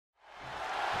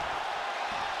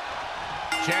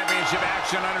Championship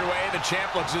action underway. The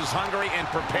champ looks as hungry and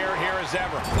prepared here as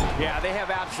ever. Yeah, they have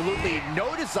absolutely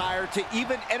no desire to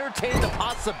even entertain the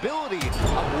possibility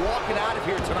of walking out of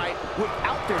here tonight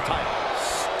without their title.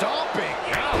 Stomping.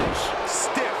 Ouch.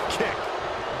 Stiff kick.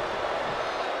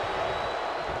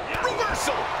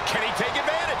 Reversal. Can he take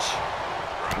advantage?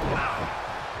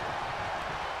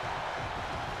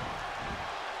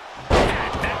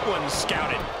 That one's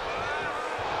scouted.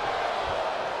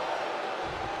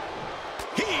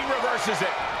 He reverses it.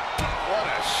 What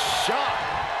a shot.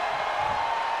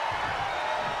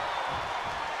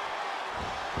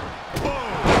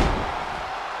 Boom.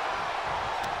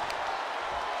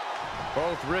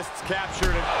 Both wrists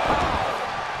captured.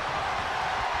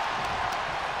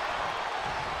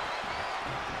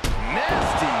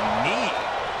 Nasty knee.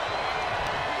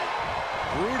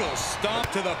 Brutal stomp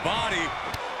to the body.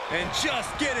 And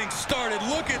just getting started.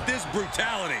 Look at this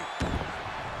brutality.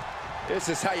 This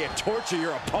is how you torture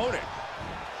your opponent.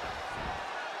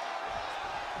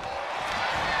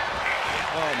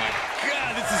 Oh my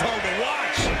God, this is hard to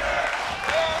watch.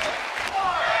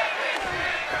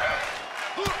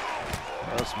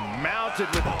 Just mounted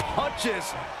with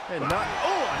punches and not,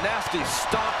 oh, a nasty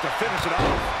stomp to finish it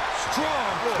off.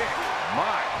 Strong kick.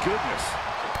 My goodness.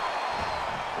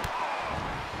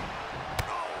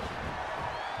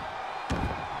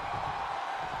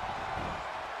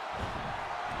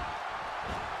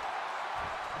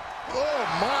 Oh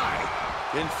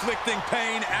my. Inflicting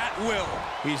pain at will.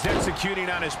 He's executing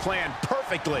on his plan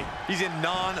perfectly. He's in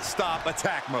non-stop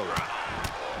attack mode.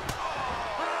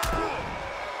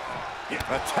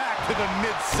 Attack to the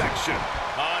midsection.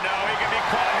 Oh no, he can be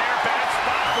caught here. Bad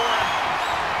spot for him.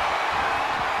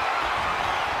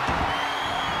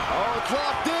 Oh, it's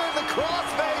locked in, the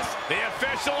crossface. The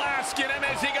official asking him,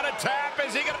 is he gonna tap?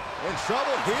 Is he gonna... In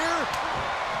trouble here?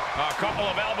 A couple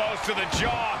of elbows to the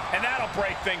jaw, and that'll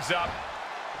break things up.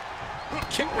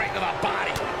 Kick right to the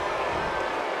body.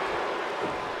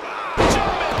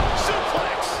 German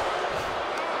suplex.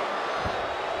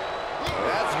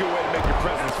 That's a good way to make your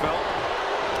presence felt.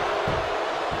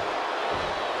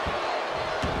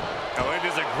 Oh, it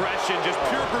is aggression, just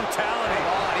pure brutality.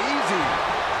 Come on, easy.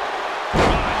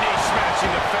 Knee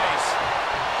smashing the face.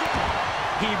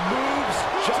 He moves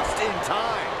just in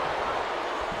time.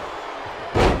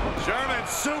 German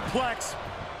suplex,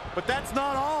 but that's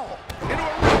not all. Into a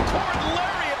ripcord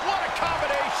lariat. What a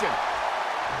combination.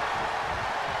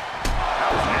 That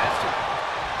was nasty.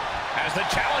 As the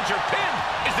challenger pinned.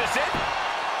 Is this it?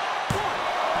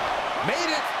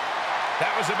 Made it.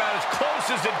 That was about as close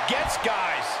as it gets,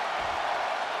 guys.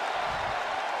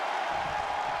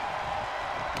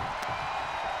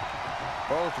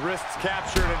 Both wrists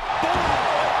captured and Boom!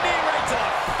 Knee right to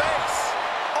the face.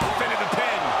 Off into the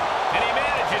pin. And he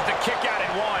manages to kick out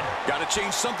in one. Got to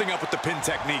change something up with the pin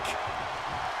technique.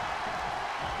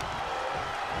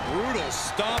 Brutal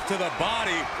stomp to the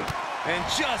body. And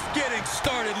just getting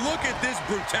started. Look at this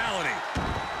brutality.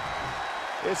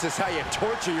 this is how you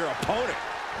torture your opponent.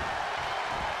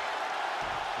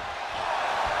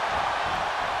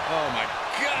 Oh my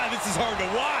God, this is hard to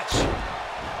watch.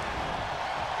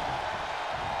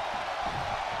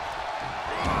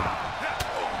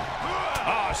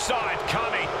 Oh, saw it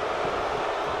coming.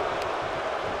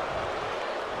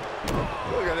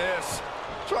 Look at this.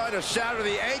 Trying to shatter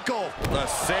the ankle.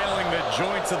 Assailing the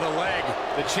joints of the leg.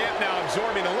 The champ now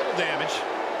absorbing a little damage.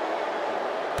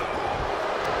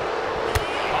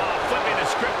 Oh, flipping the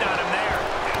script on him there.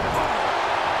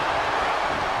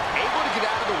 Able to get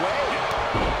out of the way.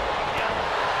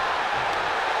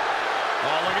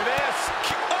 Oh, look at this.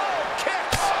 Oh,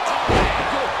 kicks. Oh, man.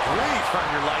 Good grief. Turn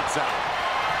your lights out.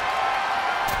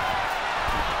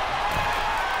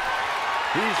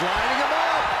 He's lining him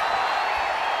up.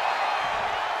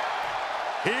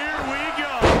 Here we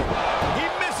go. He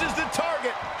misses the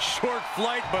target. Short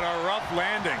flight, but a rough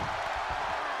landing.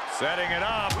 Setting it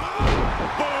up.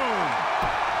 Boom.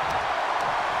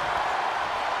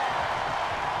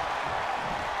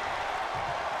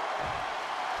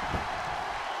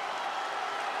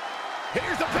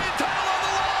 Here's the pin, title on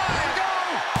the line. Go.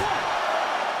 1,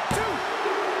 2.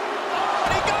 Oh,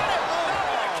 and he got it.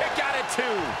 Oh, a kick out at 2.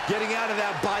 Getting out of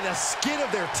that by the skin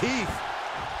of their teeth.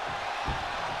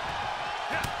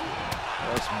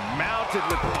 Just mounted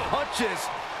with punches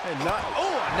and not,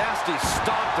 oh, a nasty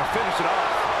stomp to finish it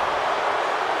off.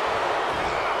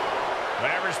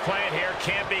 Whatever's playing here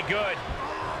can't be good.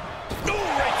 Ooh,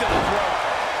 right to the throat.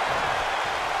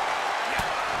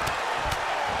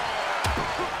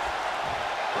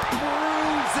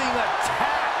 Bruising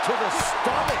attack to the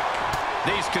stomach.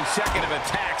 These consecutive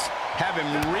attacks have him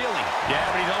reeling. Yeah,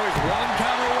 but he's always one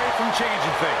counter away from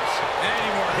changing things. Any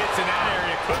more hits in that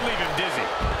area could leave him dizzy.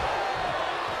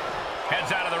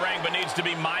 Heads out of the ring, but needs to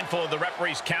be mindful of the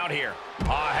referee's count here.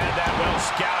 Had that well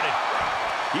scouted.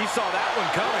 He saw that one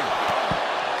coming.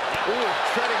 Ooh,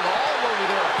 treading all over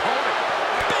their opponent.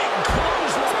 Big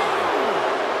clothesline.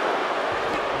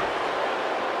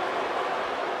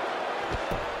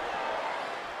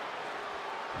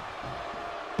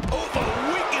 Oh, the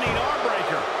weakening arm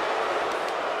breaker.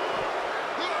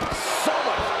 So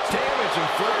much damage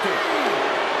inflicted.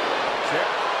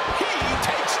 He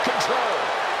takes control.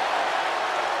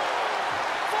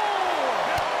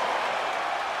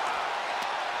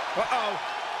 Uh-oh.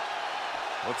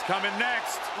 What's coming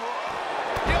next?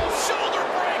 Shoulder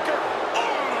breaker.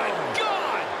 Oh, my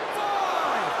God.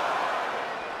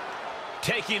 5.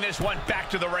 Taking this one back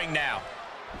to the ring now.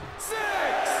 6.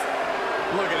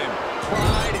 Look at him.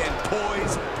 Pride and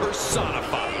poise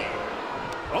personified.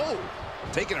 Oh,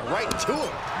 taking it right to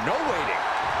him. No waiting.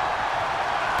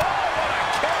 Oh, what a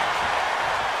kick.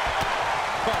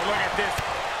 Oh, look at this.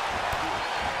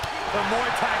 The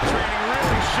Muay Thai training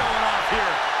really showing off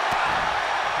here.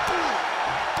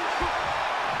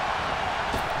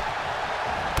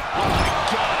 Oh, my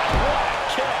God. What a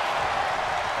kick.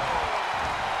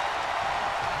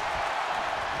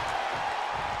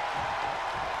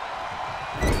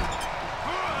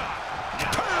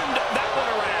 Turned that one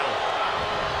around.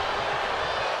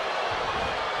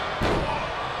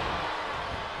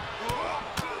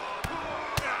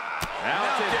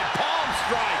 Mounted palm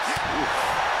strikes.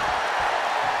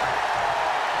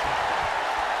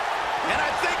 And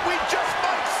I think we just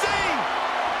might see.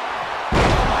 Oh,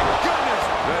 my goodness.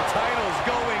 The title's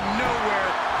going nowhere.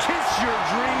 Kiss your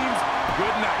dreams.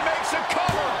 Good night. Makes a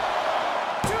cover.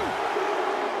 2.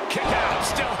 Kick out.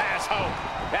 Still has hope.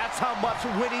 That's how much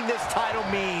winning this title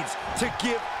means. To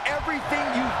give everything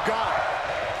you've got.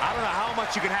 I don't know how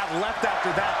much you can have left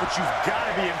after that, but you've got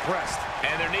to be impressed.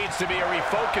 And there needs to be a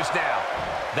refocus now.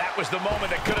 That was the moment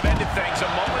that could have ended things. A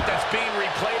moment that's being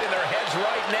replayed in their heads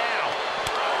right now.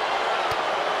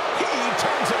 He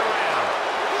turns it around.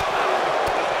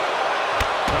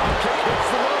 Okay, hits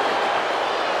the mark.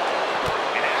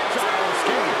 An agile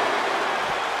escape.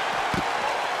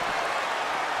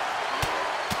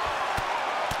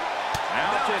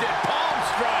 Mounted palm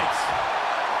strikes.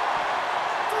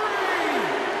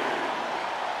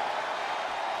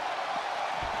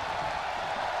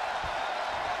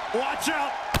 3. Watch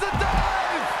out. The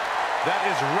dive! That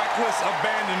is reckless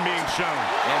abandon being shown.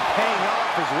 And paying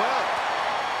off as well.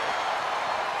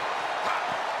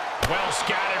 Well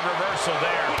scattered reversal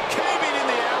there. Caving in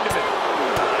the abdomen.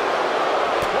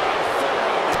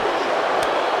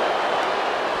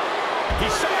 He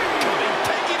saw it coming,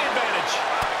 taking advantage.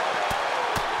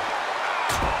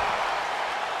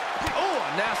 Oh,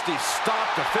 a nasty stop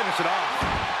to finish it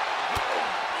off.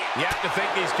 You have to think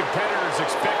these competitors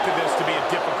expected this to be a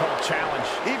difficult challenge.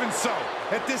 Even so,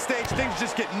 at this stage, things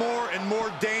just get more and more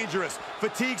dangerous.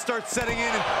 Fatigue starts setting in,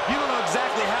 and you don't know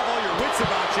exactly have all your wits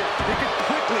about you. It could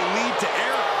quickly lead to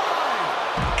error.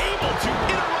 Able to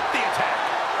interrupt the attack.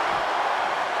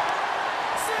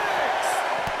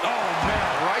 6. Oh,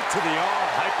 man, right to the arm.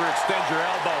 Hyperextend your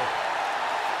elbow.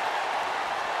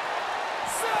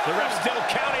 7. The ref still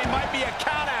counting. Might be a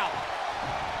count out.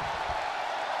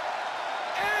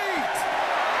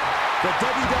 The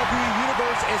WWE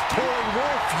Universe is pouring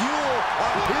more fuel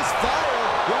on his fire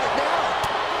right now.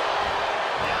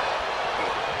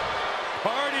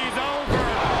 Party's over.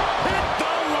 Hit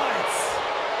the lights.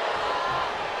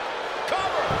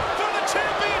 Cover for the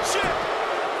championship.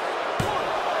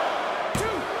 1, 2.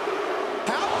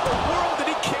 How in the world did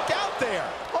he kick out there?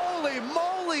 Holy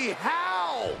moly,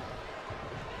 how?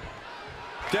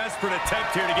 Desperate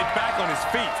attempt here to get back on his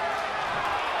feet.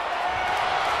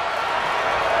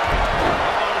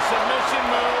 Submission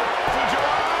move to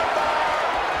Gerard.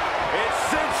 It's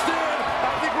cinched in.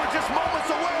 I think we're just moments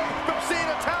away from seeing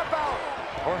a tap out.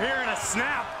 Or hearing a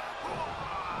snap.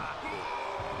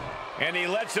 And he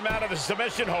lets him out of the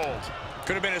submission hold.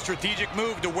 Could have been a strategic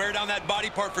move to wear down that body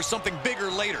part for something bigger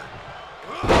later.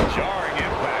 Jarring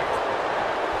impact.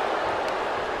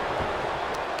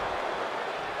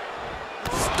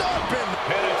 Stop him.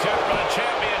 Pin attempt for the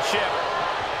championship.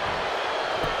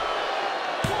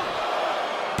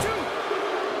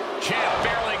 Champ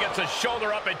barely gets a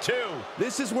shoulder up at 2.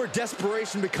 This is where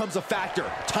desperation becomes a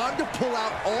factor. Time to pull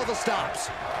out all the stops.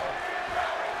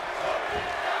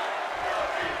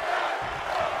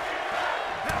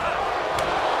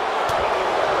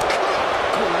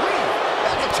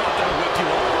 That's a chop that'll whip you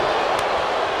up.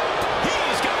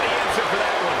 He's got the answer for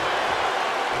that one.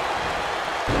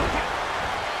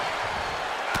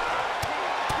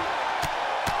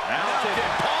 mounted.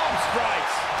 Palm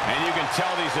strikes. And you can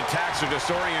tell these attacks are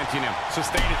disorienting him.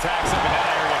 Sustained attacks up in that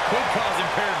area could cause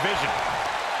impaired vision.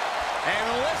 And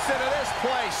listen to this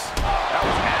place. That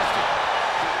was nasty.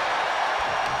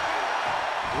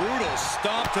 Brutal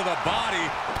stomp to the body.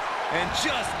 And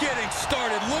just getting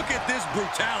started. Look at this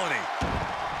brutality.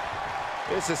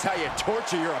 This is how you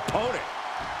torture your opponent.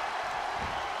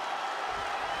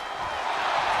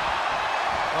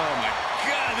 Oh my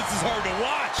God, this is hard to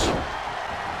watch.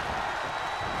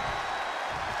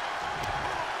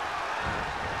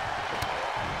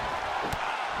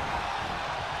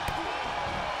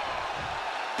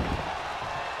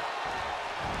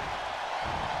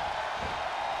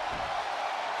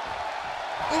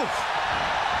 Oof.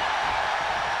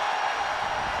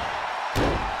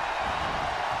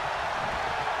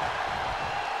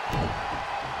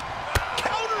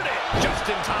 Countered it just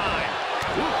in time.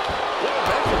 What a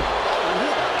measure.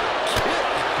 Kick.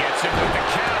 Gets him with the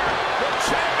counter. The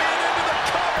champion into the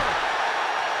cover.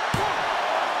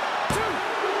 1, 2.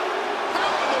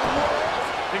 How in the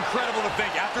world? Incredible to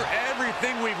think, after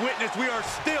everything we've witnessed, we are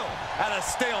still at a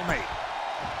stalemate.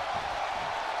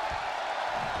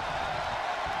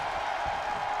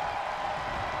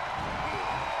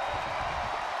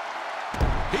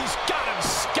 He's got him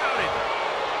scouted.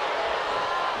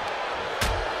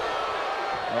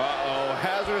 Uh-oh,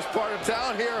 hazardous part of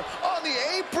talent here on the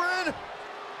apron.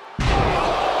 Oh,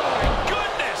 my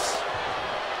goodness.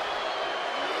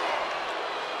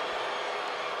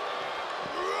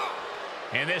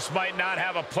 And this might not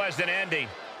have a pleasant ending.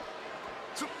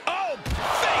 Oh,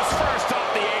 face first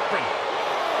off the apron.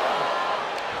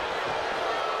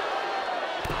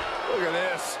 Look at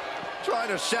this. Trying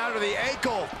to shatter the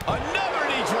ankle. Another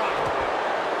knee drop.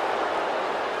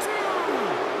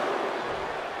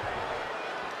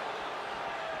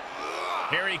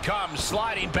 2. Here he comes,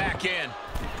 sliding back in.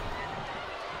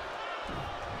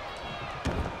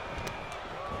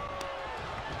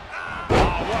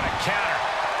 Oh, what a counter.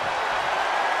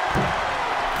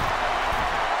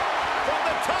 From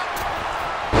the top.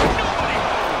 Nobody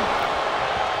home.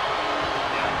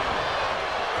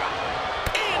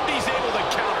 And he's able to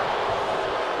counter.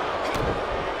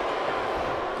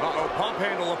 Uh-oh, pump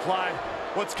handle applied.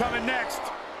 What's coming next?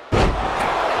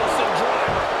 Awesome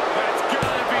driver. That's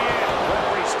gotta be it.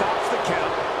 Referee stops the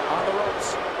count on the ropes.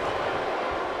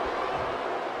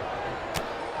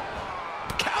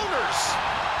 Counters.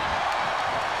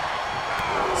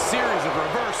 Series of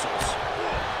reversals.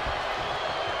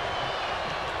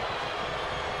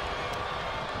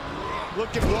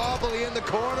 Looking wobbly in the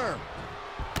corner.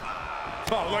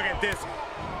 Oh, look at this.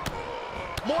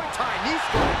 Muay Thai knee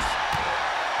strikes.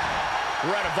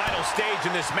 We're at a vital stage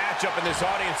in this matchup, and this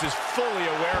audience is fully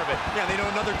aware of it. Yeah, they know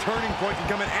another turning point can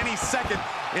come at any second,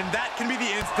 and that can be the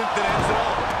instant that ends it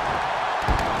all.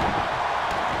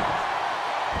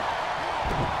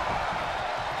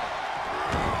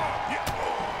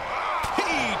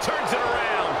 He turns it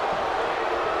around.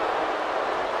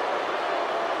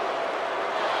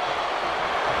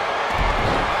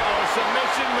 Oh,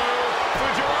 submission move for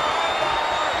Gerard.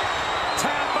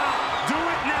 Tap out. Do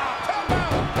it now. Tap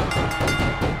out.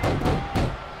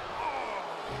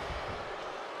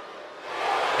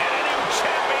 And a new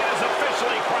champion is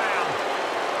officially crowned.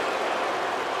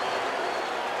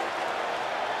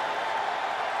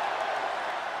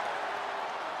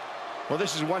 Well,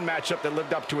 this is one matchup that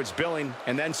lived up to its billing,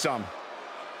 and then some.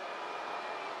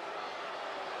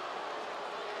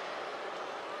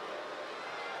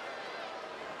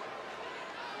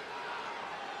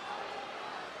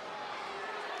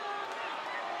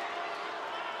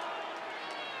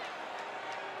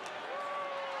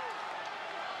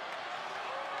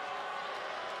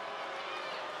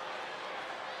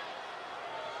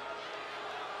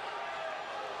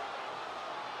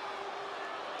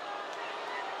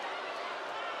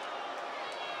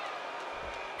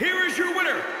 Here is your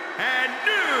winner and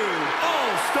new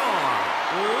All-Star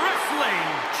Wrestling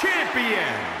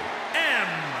Champion,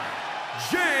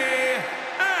 MJF.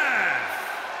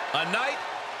 A night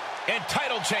and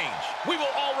title change we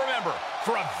will all remember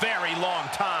for a very long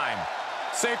time.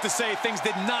 Safe to say things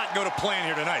did not go to plan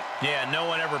here tonight. Yeah, no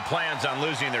one ever plans on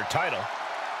losing their title.